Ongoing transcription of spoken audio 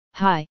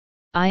Hi,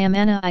 I am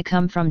Anna. I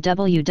come from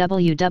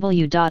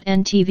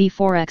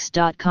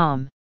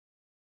www.ntvforex.com.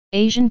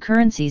 Asian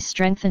currencies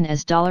strengthen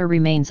as dollar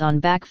remains on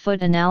back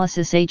foot.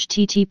 Analysis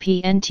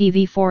http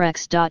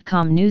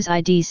ntvforex.com News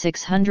ID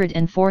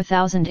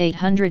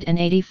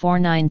 604884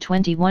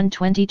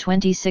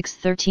 9/21/2026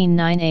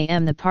 13:09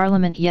 a.m. The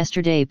Parliament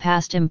yesterday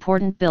passed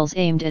important bills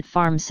aimed at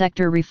farm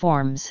sector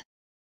reforms.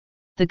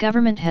 The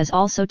government has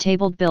also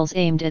tabled bills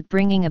aimed at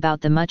bringing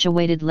about the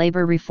much-awaited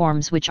labour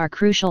reforms which are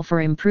crucial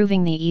for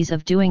improving the ease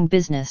of doing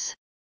business.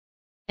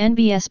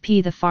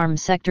 NBSP The farm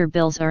sector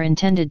bills are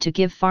intended to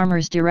give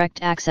farmers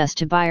direct access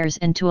to buyers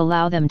and to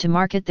allow them to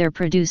market their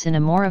produce in a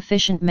more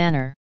efficient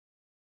manner.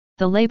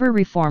 The labour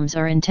reforms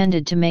are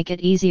intended to make it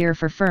easier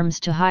for firms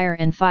to hire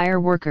and fire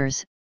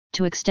workers,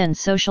 to extend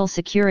social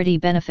security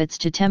benefits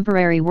to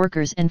temporary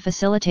workers and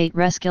facilitate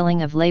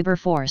reskilling of labour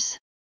force.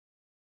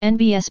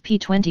 NBSP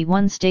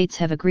 21 states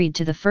have agreed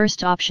to the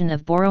first option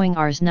of borrowing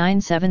Rs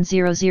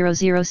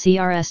 97000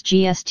 CRS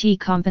GST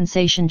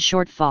compensation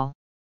shortfall.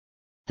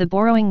 The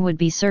borrowing would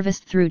be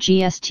serviced through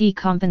GST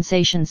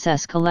compensation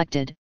cess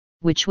collected,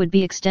 which would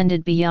be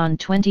extended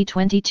beyond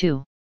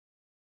 2022.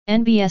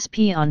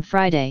 NBSP On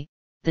Friday,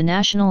 the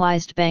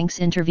nationalized banks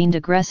intervened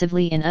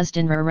aggressively in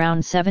USD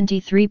around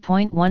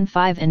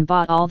 73.15 and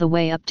bought all the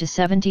way up to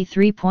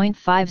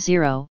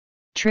 73.50.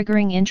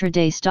 Triggering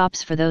intraday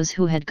stops for those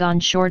who had gone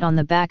short on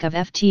the back of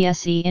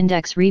FTSE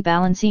index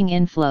rebalancing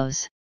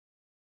inflows.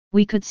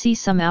 We could see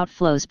some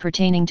outflows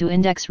pertaining to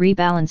index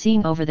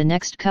rebalancing over the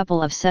next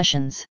couple of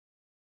sessions.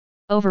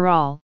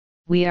 Overall,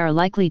 we are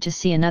likely to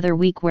see another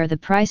week where the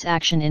price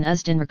action in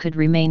USD could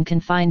remain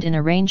confined in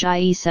a range,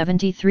 i.e.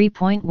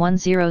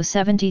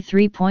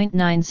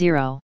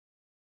 73.10–73.90.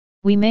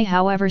 We may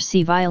however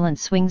see violent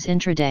swings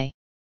intraday.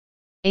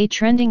 A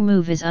trending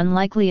move is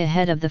unlikely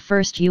ahead of the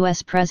first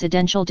U.S.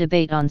 presidential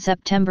debate on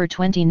September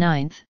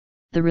 29,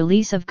 the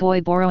release of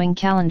GOI borrowing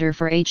calendar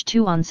for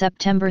H2 on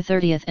September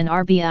 30 and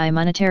RBI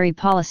monetary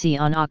policy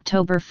on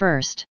October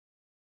 1.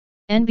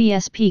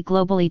 NBSP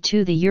globally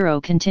too. The euro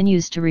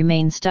continues to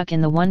remain stuck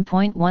in the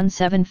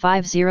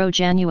 1.1750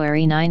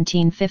 January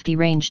 1950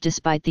 range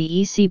despite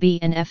the ECB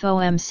and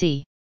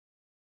FOMC.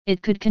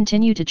 It could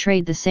continue to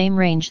trade the same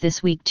range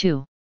this week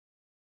too.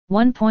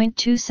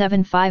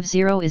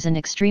 1.2750 is an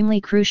extremely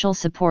crucial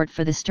support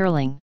for the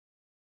sterling.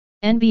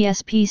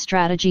 NBSP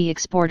strategy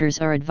exporters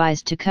are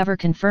advised to cover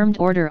confirmed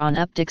order on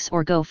upticks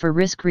or go for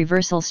risk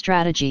reversal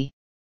strategy.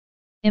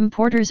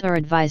 Importers are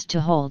advised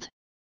to hold.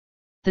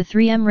 The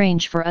 3M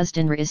range for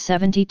USD is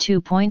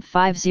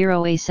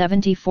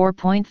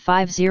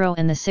 72.50–74.50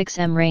 and the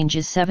 6M range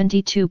is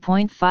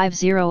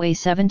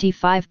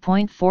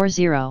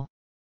 72.50–75.40.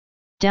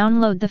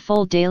 Download the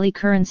full daily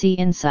currency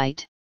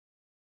insight.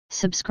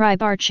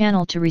 Subscribe our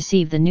channel to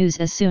receive the news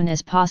as soon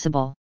as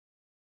possible.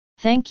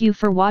 Thank you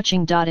for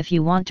watching. If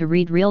you want to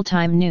read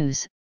real-time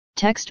news,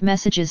 text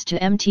messages to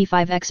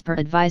MT5 Expert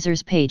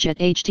Advisors page at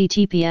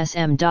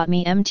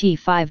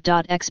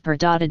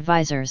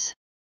https://m.me/mt5.expert.advisors.